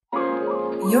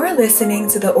You're listening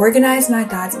to the Organize My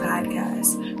Thoughts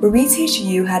podcast, where we teach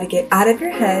you how to get out of your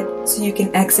head so you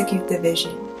can execute the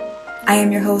vision. I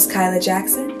am your host, Kyla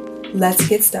Jackson. Let's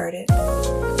get started.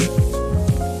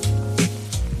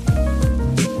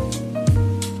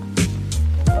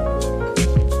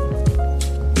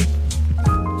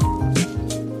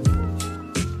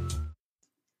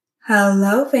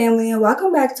 Hello, family, and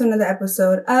welcome back to another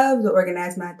episode of the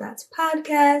Organize My Thoughts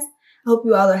podcast. I hope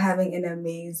you all are having an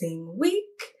amazing week.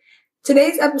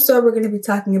 Today's episode, we're going to be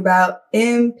talking about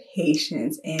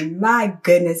impatience. And my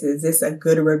goodness, is this a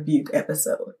good rebuke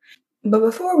episode. But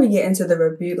before we get into the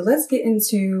rebuke, let's get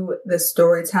into the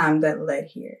story time that led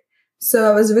here.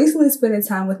 So I was recently spending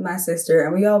time with my sister,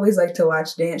 and we always like to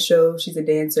watch dance shows. She's a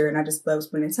dancer, and I just love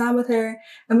spending time with her.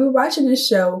 And we were watching this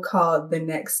show called The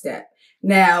Next Step.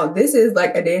 Now, this is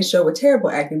like a dance show with terrible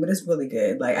acting, but it's really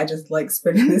good. Like, I just like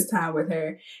spending this time with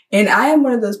her. And I am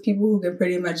one of those people who can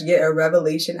pretty much get a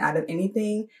revelation out of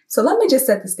anything. So let me just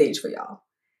set the stage for y'all.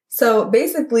 So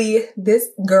basically, this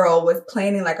girl was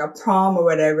planning like a prom or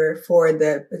whatever for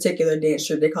the particular dance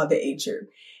troupe. They called the A troupe.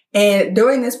 And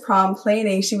during this prom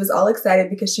planning, she was all excited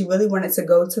because she really wanted to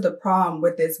go to the prom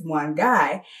with this one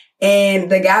guy. And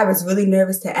the guy was really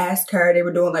nervous to ask her. They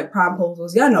were doing like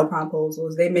promposals. Y'all know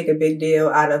promposals. They make a big deal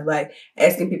out of like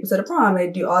asking people to the prom.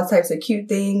 They do all types of cute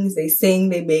things. They sing,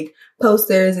 they make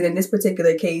posters. And in this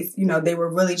particular case, they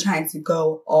were really trying to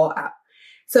go all out.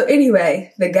 So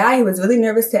anyway, the guy was really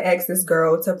nervous to ask this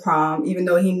girl to prom, even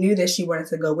though he knew that she wanted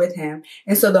to go with him.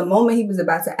 And so the moment he was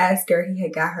about to ask her, he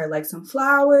had got her like some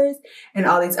flowers and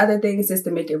all these other things just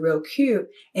to make it real cute.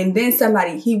 And then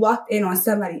he walked in on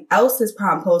somebody else's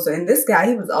promposal. And this guy,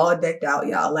 he was all decked out,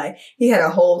 y'all. Like, he had a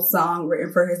whole song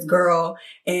written for his girl,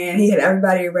 and he had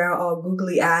everybody around all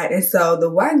googly eyed. And so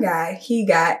the one guy, he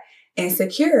got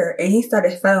insecure, and he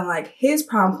started feeling like his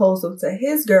promposal to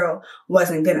his girl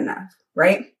wasn't good enough.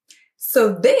 Right?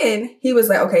 So then he was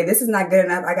like, okay, this is not good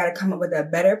enough. I got to come up with a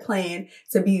better plan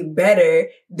to be better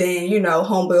than,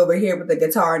 homeboy over here with the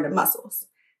guitar and the muscles.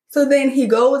 So then he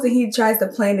goes and he tries to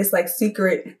plan this like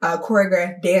secret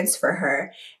choreographed dance for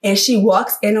her. And she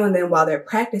walks in on them while they're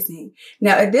practicing.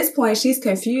 Now at this point, she's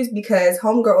confused because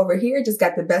homegirl over here just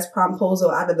got the best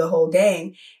promposal out of the whole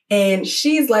gang. And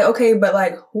she's like, okay, but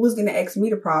like, who's going to ask me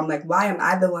to prom? Like, why am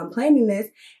I the one planning this?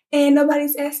 And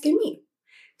nobody's asking me.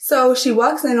 So she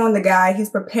walks in on the guy. He's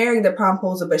preparing the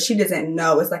promposal, but she doesn't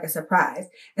know. It's like a surprise.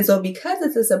 And so because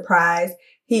it's a surprise,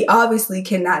 he obviously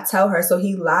cannot tell her. So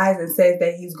he lies and says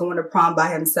that he's going to prom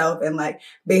by himself. And like,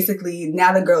 basically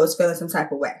now the girl is feeling some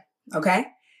type of way. Okay.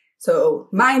 So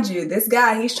mind you, this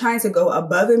guy, he's trying to go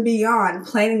above and beyond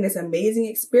planning this amazing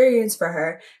experience for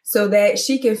her so that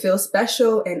she can feel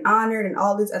special and honored and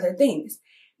all these other things.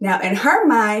 Now, in her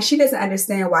mind, she doesn't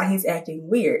understand why he's acting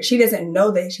weird. She doesn't know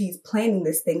that he's planning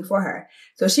this thing for her.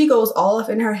 So she goes all up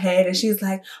in her head and she's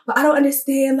like, well, I don't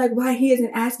understand like why he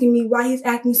isn't asking me, why he's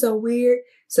acting so weird.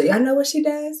 So y'all know what she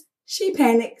does? She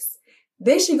panics.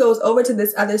 Then she goes over to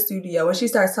this other studio and she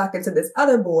starts talking to this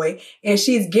other boy and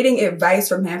she's getting advice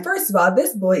from him. First of all,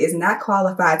 this boy is not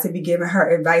qualified to be giving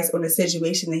her advice on a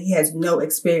situation that he has no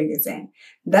experience in.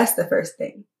 That's the first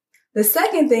thing. The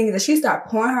second thing is that she started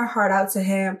pouring her heart out to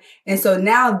him. And so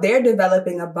now they're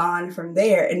developing a bond from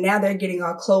there. And now they're getting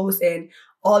all close and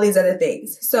all these other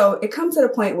things. So it comes to the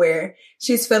point where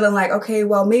she's feeling like, okay,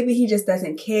 well, maybe he just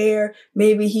doesn't care.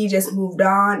 Maybe he just moved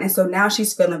on. And so now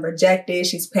she's feeling rejected.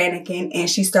 She's panicking and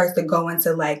she starts to go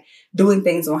into like doing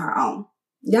things on her own.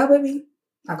 Y'all with me?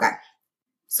 Okay.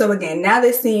 So again, now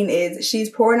this scene is she's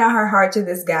pouring out her heart to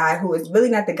this guy who is really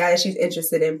not the guy that she's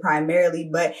interested in primarily,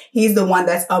 but he's the one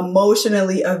that's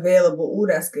emotionally available. Ooh,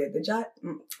 that's good. Did y'all?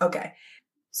 Okay.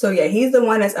 So yeah, he's the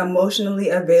one that's emotionally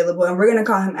available, and we're going to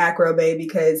call him Acro Bae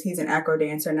because he's an acro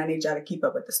dancer and I need y'all to keep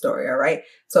up with the story. All right.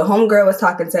 So homegirl was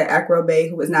talking to Acro Bae,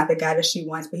 who is not the guy that she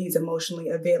wants, but he's emotionally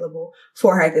available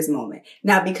for her at this moment.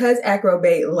 Now, because Acro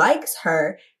Bae likes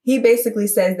her, he basically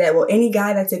says that, well, any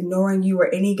guy that's ignoring you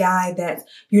or any guy that's,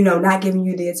 not giving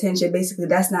you the attention, basically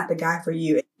that's not the guy for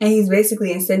you. And he's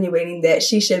basically insinuating that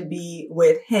she should be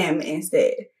with him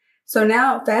instead. So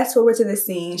now fast forward to the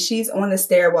scene. She's on the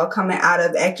stairwell coming out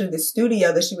of actually the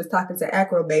studio that she was talking to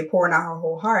Acro Bae, pouring out her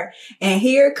whole heart. And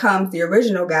here comes the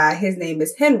original guy. His name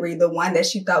is Henry, the one that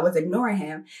she thought was ignoring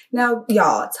him. Now,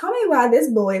 y'all, tell me why this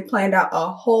boy planned out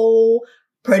a whole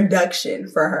production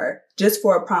for her just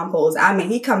for a prom pose. I mean,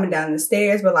 he coming down the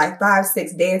stairs with like 5,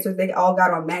 6 dancers. They all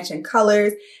got on matching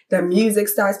colors. The music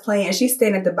starts playing and she's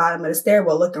standing at the bottom of the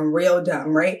stairwell looking real dumb,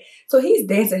 right? So he's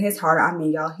dancing his heart out. I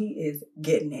mean, y'all, he is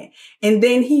getting it. And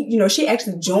then she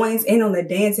actually joins in on the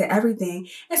dance and everything.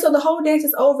 And so the whole dance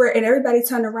is over and everybody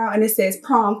turned around and it says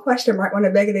prom ? On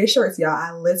the back of their shorts, y'all.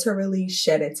 I literally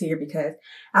shed a tear because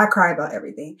I cry about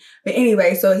everything. But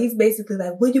anyway, so he's basically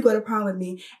like, will you go to prom with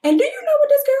me? And do you know what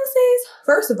this girl says?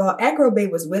 First of all, Acro Bae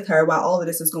was with her while all of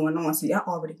this is going on. So y'all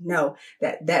already know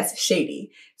that that's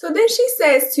shady. So then she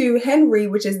says to Henry,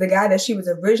 which is the guy that she was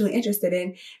originally interested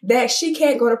in, that she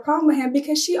can't go to prom with him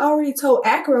because she already told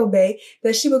Acro Bae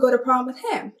that she would go to prom with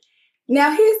him.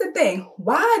 Now, here's the thing.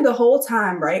 Why the whole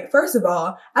time, right? First of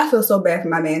all, I feel so bad for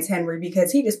my man's Henry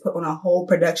because he just put on a whole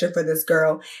production for this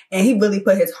girl and he really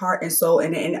put his heart and soul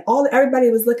in it. And everybody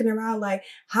was looking around like,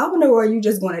 how in the world are you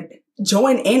just going to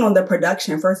join in on the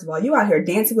production? First of all, you out here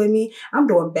dancing with me. I'm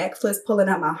doing backflips, pulling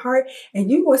out my heart, and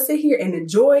you going to sit here and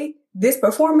enjoy this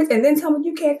performance and then tell me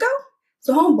you can't go?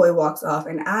 So homeboy walks off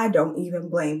and I don't even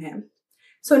blame him.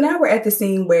 So now we're at the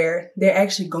scene where they're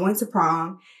actually going to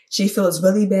prom. She feels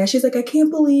really bad. She's like, I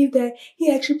can't believe that he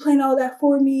actually planned all that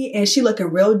for me. And she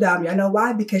looking real dumb. Y'all know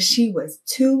why? Because she was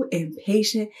too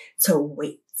impatient to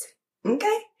wait.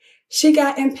 Okay? She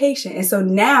got impatient. And so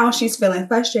now she's feeling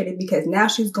frustrated because now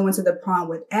she's going to the prom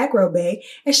with Acro Bae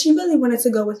and she really wanted to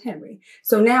go with Henry.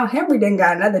 So now Henry then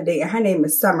got another date and her name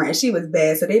is Summer and she was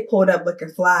bad. So they pulled up looking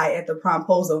fly at the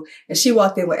promposal and she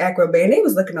walked in with Acro Bae and they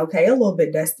was looking okay, a little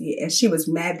bit dusty, and she was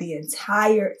mad the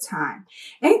entire time.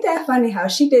 Ain't that funny how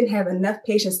she didn't have enough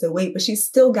patience to wait, but she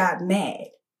still got mad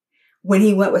when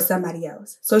he went with somebody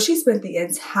else. So she spent the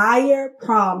entire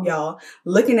prom, y'all,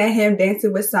 looking at him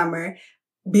dancing with Summer,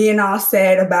 being all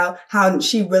sad about how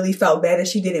she really felt bad that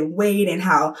she didn't wait and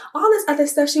how all this other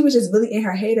stuff she was just really in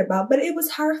her head about. But it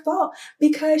was her fault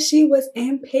because she was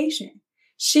impatient.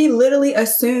 She literally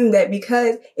assumed that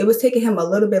because it was taking him a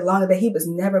little bit longer that he was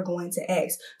never going to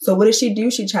ask. So what did she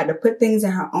do? She tried to put things in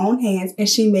her own hands and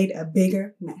she made a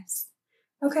bigger mess.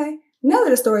 Okay. Now that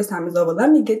the story time is over,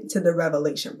 let me get to the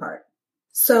revelation part.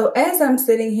 So as I'm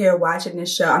sitting here watching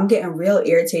this show, I'm getting real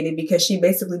irritated because she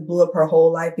basically blew up her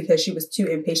whole life because she was too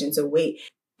impatient to wait.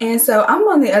 And so I'm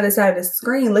on the other side of the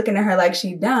screen looking at her like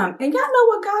she dumb. And y'all know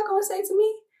what God gonna say to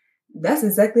me? That's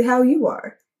exactly how you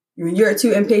are. You're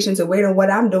too impatient to wait on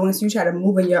what I'm doing, so you try to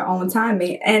move in your own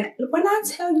timing. And when I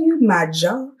tell you my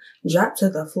jaw dropped to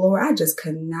the floor, I just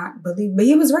could not believe. But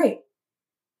he was right.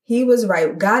 He was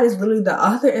right. God is literally the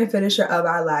author and finisher of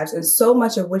our lives. And so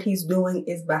much of what he's doing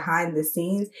is behind the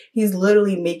scenes. He's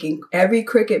literally making every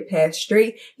crooked path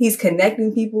straight. He's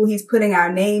connecting people. He's putting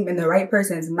our name in the right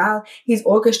person's mouth. He's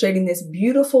orchestrating this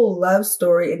beautiful love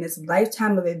story and this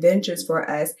lifetime of adventures for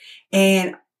us.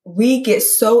 And we get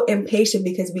so impatient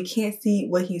because we can't see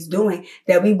what he's doing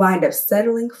that we wind up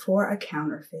settling for a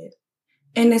counterfeit.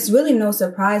 And it's really no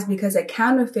surprise because a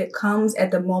counterfeit comes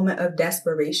at the moment of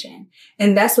desperation.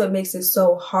 And that's what makes it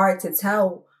so hard to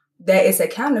tell that it's a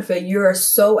counterfeit. You're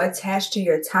so attached to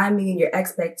your timing and your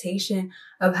expectation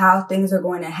of how things are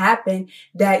going to happen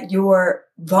that you're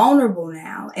vulnerable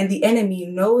now. And the enemy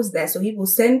knows that. So he will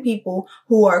send people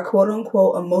who are quote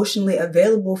unquote emotionally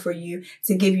available for you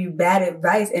to give you bad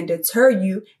advice and deter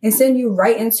you and send you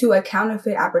right into a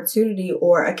counterfeit opportunity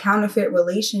or a counterfeit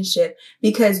relationship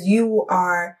because you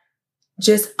are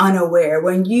just unaware.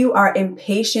 When you are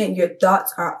impatient, your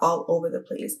thoughts are all over the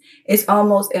place. It's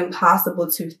almost impossible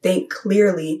to think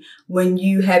clearly when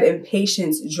you have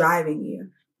impatience driving you.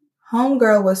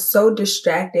 Homegirl was so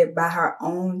distracted by her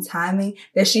own timing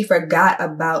that she forgot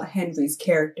about Henry's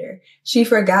character. She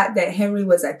forgot that Henry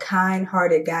was a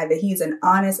kind-hearted guy, that he's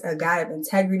a guy of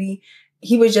integrity.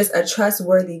 He was just a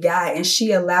trustworthy guy, and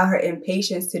she allowed her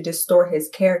impatience to distort his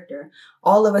character.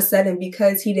 All of a sudden,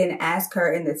 because he didn't ask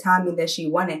her in the timing that she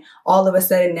wanted, all of a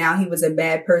sudden now he was a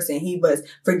bad person. He was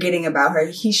forgetting about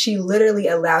her. She literally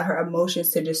allowed her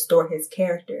emotions to distort his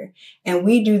character. And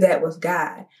we do that with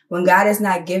God. When God is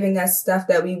not giving us stuff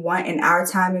that we want in our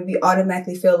timing, we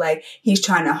automatically feel like he's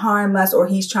trying to harm us or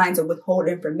he's trying to withhold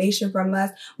information from us.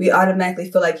 We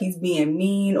automatically feel like he's being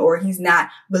mean or he's not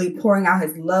really pouring out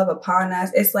his love upon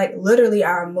us. It's like literally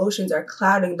our emotions are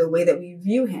clouding the way that we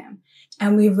view him.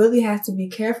 And we really have to be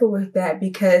careful with that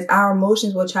because our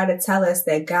emotions will try to tell us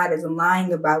that God is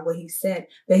lying about what he said.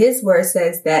 But his word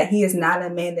says that he is not a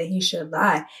man that he should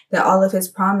lie, that all of his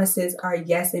promises are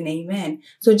yes and amen.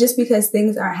 So just because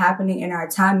things aren't happening in our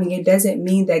timing, it doesn't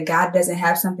mean that God doesn't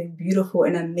have something beautiful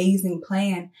and amazing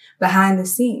planned behind the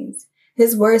scenes.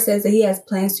 His word says that he has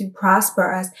plans to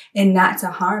prosper us and not to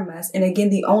harm us. And again,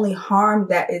 the only harm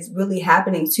that is really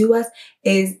happening to us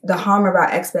is the harm of our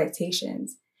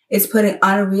expectations. It's putting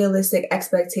unrealistic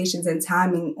expectations and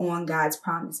timing on God's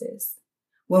promises.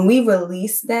 When we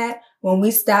release that, when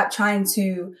we stop trying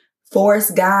to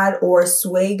force God or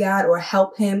sway God or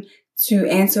help him to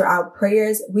answer our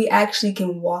prayers, we actually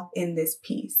can walk in this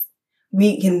peace.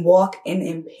 We can walk in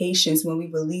impatience when we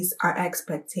release our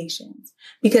expectations,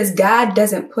 because God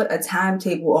doesn't put a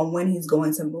timetable on when he's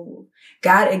going to move.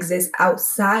 God exists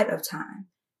outside of time.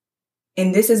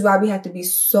 And this is why we have to be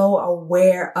so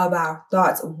aware of our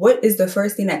thoughts. What is the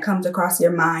first thing that comes across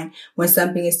your mind when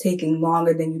something is taking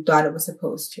longer than you thought it was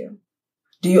supposed to?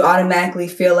 Do you automatically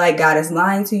feel like God is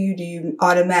lying to you? Do you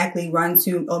automatically run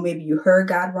to, oh, maybe you heard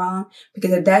God wrong?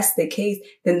 Because if that's the case,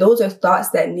 then those are thoughts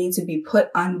that need to be put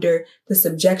under the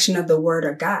subjection of the word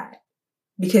of God.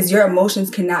 Because your emotions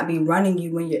cannot be running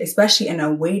you when you're, especially in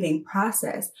a waiting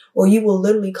process, or you will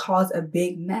literally cause a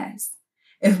big mess.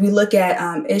 If we look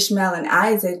at Ishmael and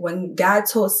Isaac, when God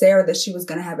told Sarah that she was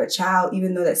going to have a child,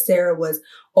 even though that Sarah was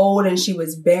old and she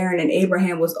was barren and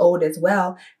Abraham was old as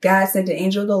well, God sent an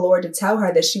angel of the Lord to tell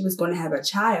her that she was going to have a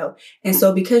child. And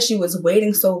so because she was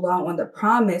waiting so long on the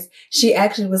promise, she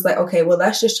actually was like, okay, well,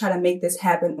 let's just try to make this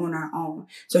happen on our own.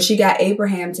 So she got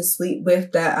Abraham to sleep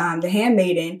with the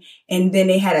handmaiden, and then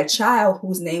they had a child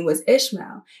whose name was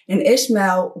Ishmael. And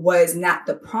Ishmael was not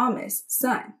the promised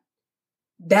son.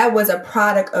 That was a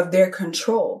product of their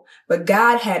control. But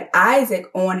God had Isaac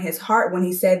on his heart when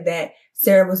he said that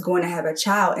Sarah was going to have a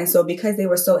child. And so because they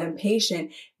were so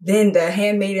impatient, then the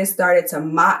handmaiden started to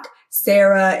mock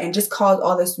Sarah and just caused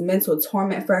all this mental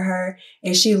torment for her.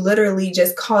 And she literally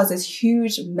just caused this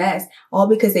huge mess, all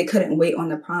because they couldn't wait on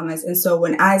the promise. And so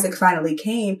when Isaac finally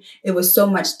came, it was so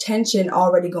much tension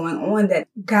already going on that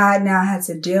God now had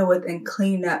to deal with and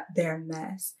clean up their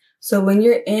mess. So when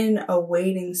you're in a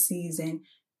waiting season,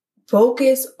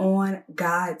 focus on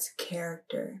God's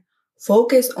character.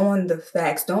 Focus on the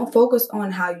facts. Don't focus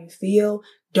on how you feel.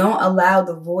 Don't allow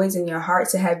the voids in your heart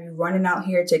to have you running out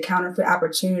here to counterfeit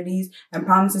opportunities and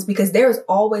promises, because there is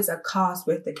always a cost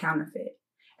with the counterfeit.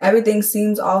 Everything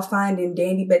seems all fine and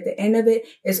dandy, but at the end of it,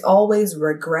 it's always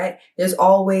regret. There's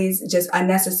always just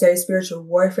unnecessary spiritual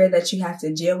warfare that you have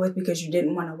to deal with because you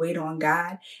didn't want to wait on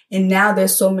God. And now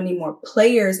there's so many more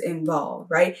players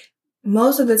involved, right?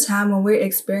 Most of the time when we're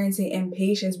experiencing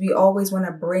impatience, we always want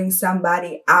to bring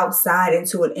somebody outside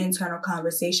into an internal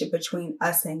conversation between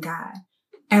us and God.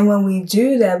 And when we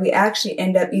do that, we actually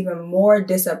end up even more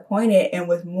disappointed and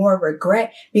with more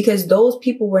regret, because those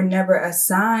people were never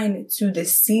assigned to the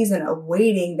season of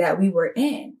waiting that we were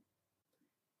in.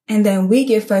 And then we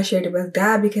get frustrated with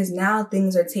God because now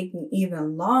things are taking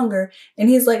even longer. And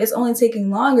he's like, it's only taking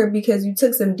longer because you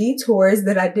took some detours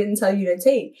that I didn't tell you to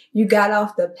take. You got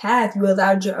off the path. You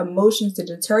allowed your emotions to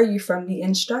deter you from the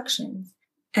instructions.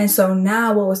 And so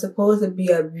now what was supposed to be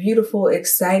a beautiful,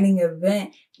 exciting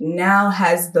event now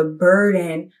has the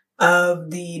burden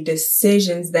of the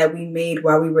decisions that we made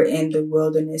while we were in the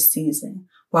wilderness season,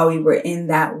 while we were in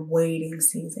that waiting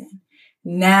season.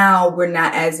 Now we're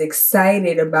not as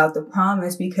excited about the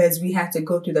promise because we have to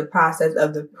go through the process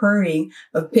of the pruning,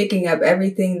 of picking up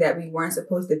everything that we weren't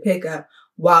supposed to pick up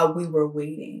while we were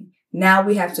waiting. Now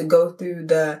we have to go through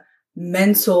the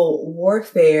mental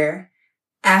warfare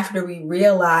after we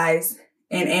realize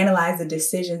and analyze the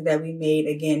decisions that we made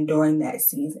again during that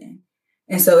season.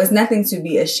 And so it's nothing to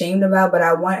be ashamed about, but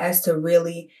I want us to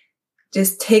really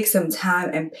just take some time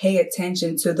and pay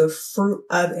attention to the fruit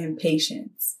of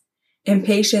impatience.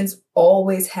 Impatience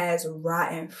always has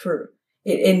rotten fruit.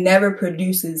 It never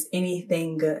produces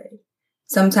anything good.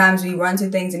 Sometimes we run to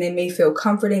things and it may feel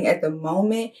comforting at the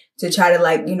moment to try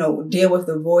to deal with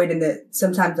the void and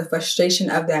sometimes the frustration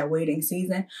of that waiting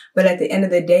season. But at the end of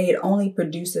the day, it only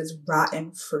produces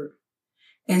rotten fruit.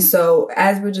 And so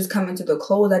as we're just coming to the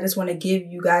close, I just want to give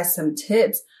you guys some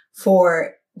tips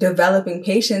for developing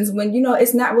patience when,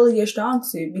 it's not really your strong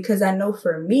suit, because I know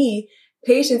for me,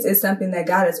 patience is something that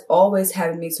God is always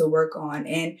having me to work on,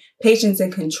 and patience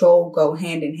and control go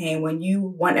hand in hand. When you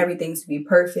want everything to be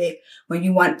perfect, when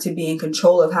you want to be in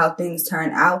control of how things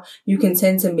turn out, you can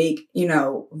tend to make,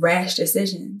 rash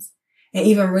decisions. And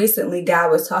even recently,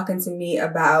 God was talking to me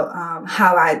about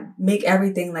how I make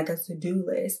everything like a to-do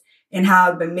list, and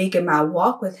how I've been making my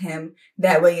walk with him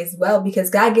that way as well, because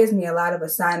God gives me a lot of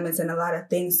assignments and a lot of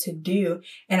things to do.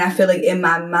 And I feel like in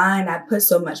my mind, I put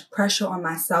so much pressure on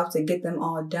myself to get them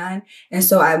all done. And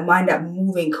so I wind up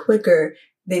moving quicker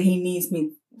than he needs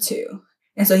me to.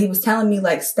 And so he was telling me,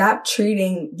 like, stop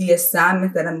treating the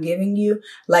assignment that I'm giving you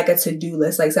like a to-do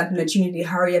list, like something that you need to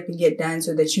hurry up and get done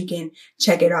so that you can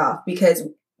check it off. Because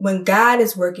when God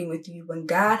is working with you, when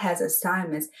God has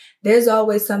assignments, there's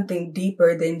always something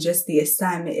deeper than just the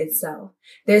assignment itself.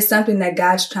 There's something that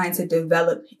God's trying to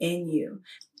develop in you.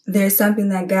 There's something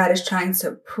that God is trying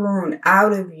to prune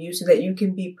out of you so that you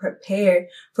can be prepared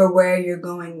for where you're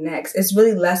going next. It's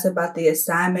really less about the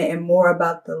assignment and more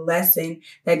about the lesson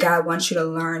that God wants you to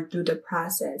learn through the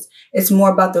process. It's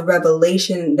more about the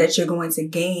revelation that you're going to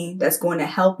gain that's going to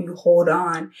help you hold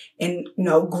on and,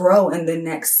 grow in the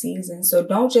next season. So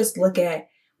don't just look at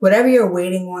whatever you're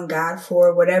waiting on God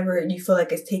for, whatever you feel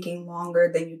like it's taking longer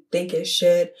than you think it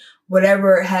should,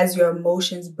 whatever has your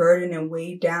emotions burdened and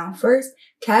weighed down. First,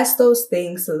 cast those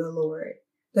things to the Lord.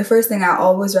 The first thing I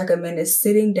always recommend is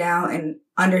sitting down and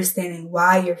understanding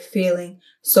why you're feeling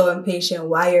so impatient,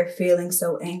 why you're feeling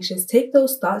so anxious. Take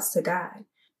those thoughts to God.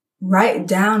 Write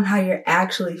down how you're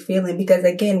actually feeling, because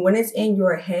again, when it's in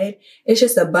your head, it's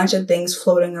just a bunch of things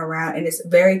floating around and it's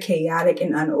very chaotic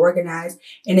and unorganized,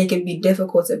 and it can be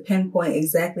difficult to pinpoint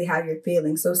exactly how you're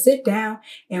feeling. So sit down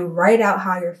and write out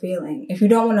how you're feeling. If you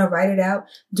don't want to write it out,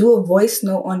 do a voice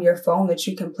note on your phone that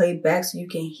you can play back so you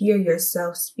can hear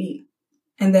yourself speak.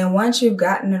 And then once you've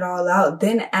gotten it all out,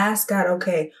 then ask God,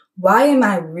 okay, why am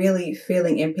I really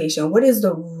feeling impatient? What is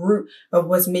the root of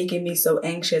what's making me so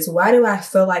anxious? Why do I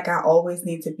feel like I always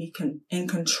need to be in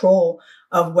control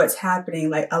of what's happening?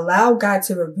 Like, allow God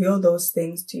to reveal those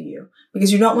things to you,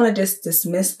 because you don't want to just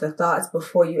dismiss the thoughts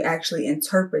before you actually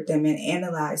interpret them and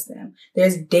analyze them.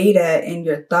 There's data in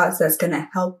your thoughts that's going to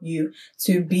help you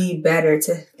to be better,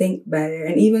 to think better,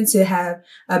 and even to have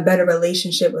a better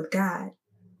relationship with God.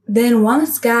 Then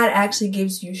once God actually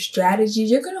gives you strategy,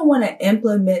 you're going to want to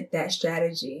implement that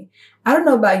strategy. I don't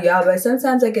know about y'all, but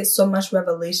sometimes I get so much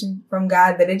revelation from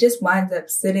God that it just winds up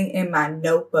sitting in my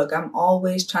notebook. I'm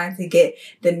always trying to get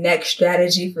the next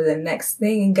strategy for the next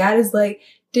thing. And God is like,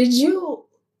 do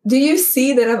you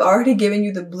see that I've already given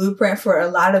you the blueprint for a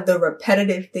lot of the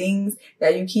repetitive things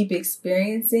that you keep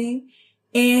experiencing?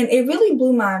 And it really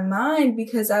blew my mind,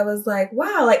 because I was like,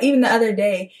 wow, like even the other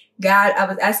day, I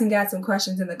was asking God some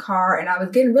questions in the car and I was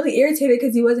getting really irritated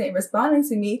because he wasn't responding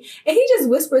to me. And he just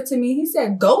whispered to me, he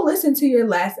said, go listen to your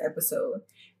last episode.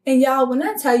 And y'all, when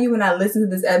I tell you, when I listened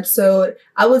to this episode,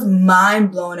 I was mind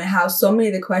blown at how so many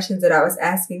of the questions that I was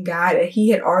asking God, that he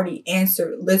had already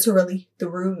answered literally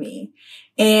through me.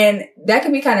 And that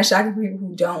can be kind of shocking for people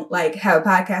who don't have a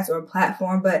podcast or a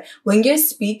platform. But when you're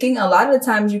speaking, a lot of the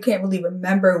times you can't really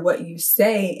remember what you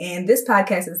say. And this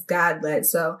podcast is God led.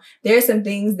 So there are some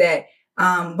things that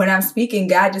when I'm speaking,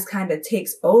 God just kind of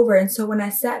takes over. And so when I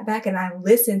sat back and I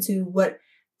listened to what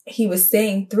he was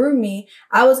saying through me,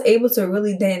 I was able to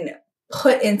really then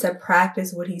put into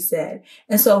practice what he said.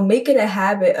 And so make it a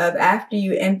habit of, after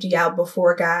you empty out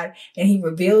before God and he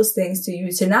reveals things to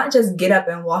you, to not just get up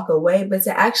and walk away, but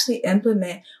to actually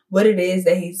implement what it is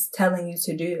that he's telling you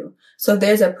to do. So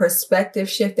there's a perspective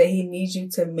shift that he needs you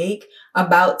to make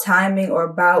about timing or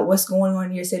about what's going on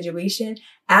in your situation.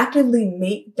 Actively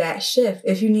make that shift.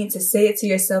 If you need to say it to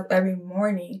yourself every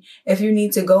morning, if you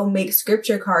need to go make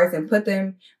scripture cards and put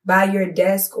them by your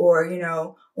desk or,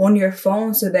 on your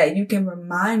phone so that you can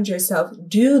remind yourself,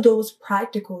 do those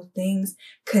practical things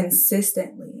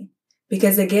consistently.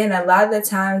 Because again, a lot of the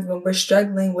times when we're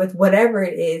struggling with whatever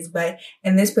it is, but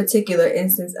in this particular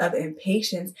instance of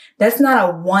impatience, that's not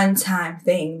a one-time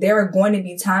thing. There are going to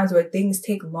be times where things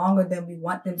take longer than we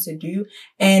want them to do.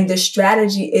 And the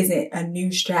strategy isn't a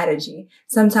new strategy.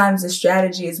 Sometimes the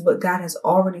strategy is what God has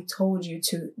already told you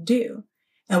to do.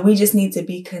 And we just need to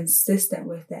be consistent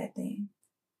with that thing.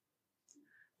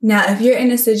 Now, if you're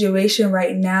in a situation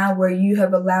right now where you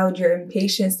have allowed your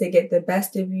impatience to get the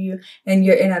best of you and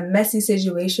you're in a messy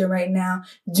situation right now,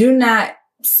 do not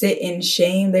sit in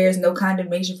shame. There is no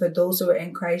condemnation for those who are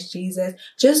in Christ Jesus.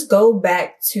 Just go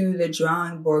back to the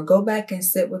drawing board. Go back and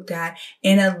sit with God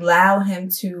and allow him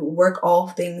to work all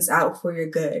things out for your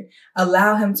good.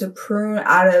 Allow him to prune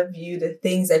out of you the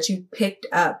things that you picked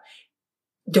up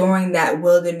during that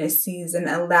wilderness season.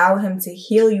 Allow him to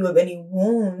heal you of any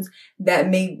wounds that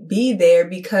may be there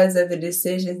because of the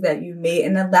decisions that you made,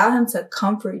 and allow him to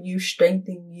comfort you,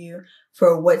 strengthen you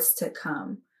for what's to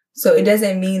come. So it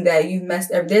doesn't mean that you've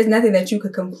messed up. There's nothing that you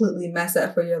could completely mess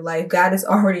up for your life. God is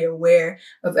already aware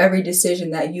of every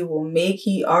decision that you will make.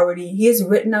 He has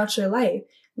written out your life.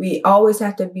 We always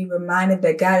have to be reminded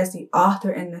that God is the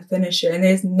author and the finisher, and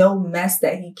there's no mess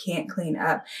that he can't clean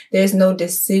up. There's no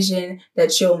decision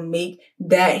that you'll make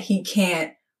that he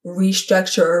can't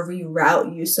restructure or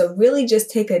reroute you. So really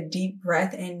just take a deep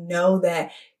breath and know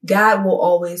that God will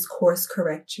always course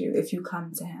correct you if you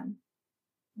come to him.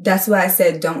 That's why I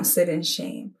said don't sit in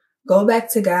shame. Go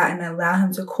back to God and allow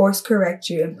him to course correct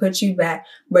you and put you back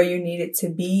where you need it to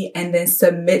be, and then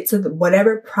submit to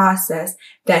whatever process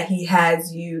that he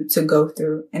has you to go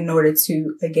through in order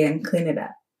to, again, clean it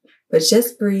up. But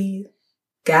just breathe.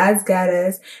 God's got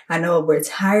us. I know we're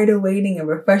tired of waiting and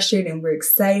we're frustrated and we're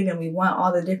excited and we want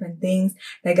all the different things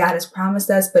that God has promised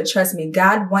us. But trust me,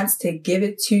 God wants to give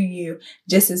it to you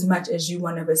just as much as you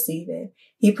want to receive it.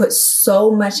 He put so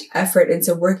much effort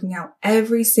into working out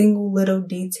every single little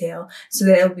detail so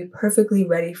that it will be perfectly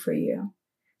ready for you.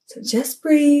 So just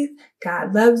breathe.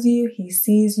 God loves you. He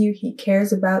sees you. He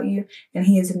cares about you, and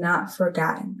he has not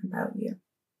forgotten about you.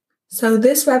 So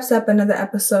this wraps up another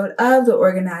episode of the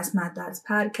Organize My Thoughts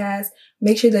podcast.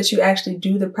 Make sure that you actually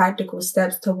do the practical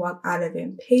steps to walk out of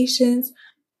impatience.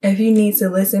 If you need to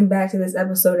listen back to this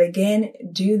episode again,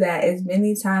 do that as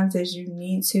many times as you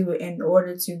need to in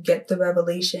order to get the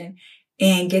revelation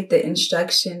and get the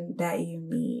instruction that you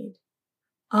need.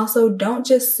 Also, don't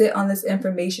just sit on this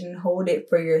information and hold it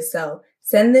for yourself.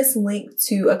 Send this link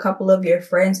to a couple of your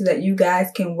friends so that you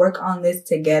guys can work on this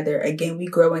together. Again, we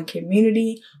grow in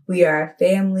community. We are a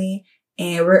family,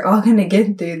 and we're all going to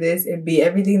get through this and be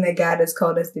everything that God has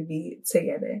called us to be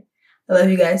together. I love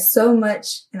you guys so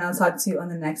much, and I'll talk to you on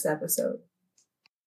the next episode.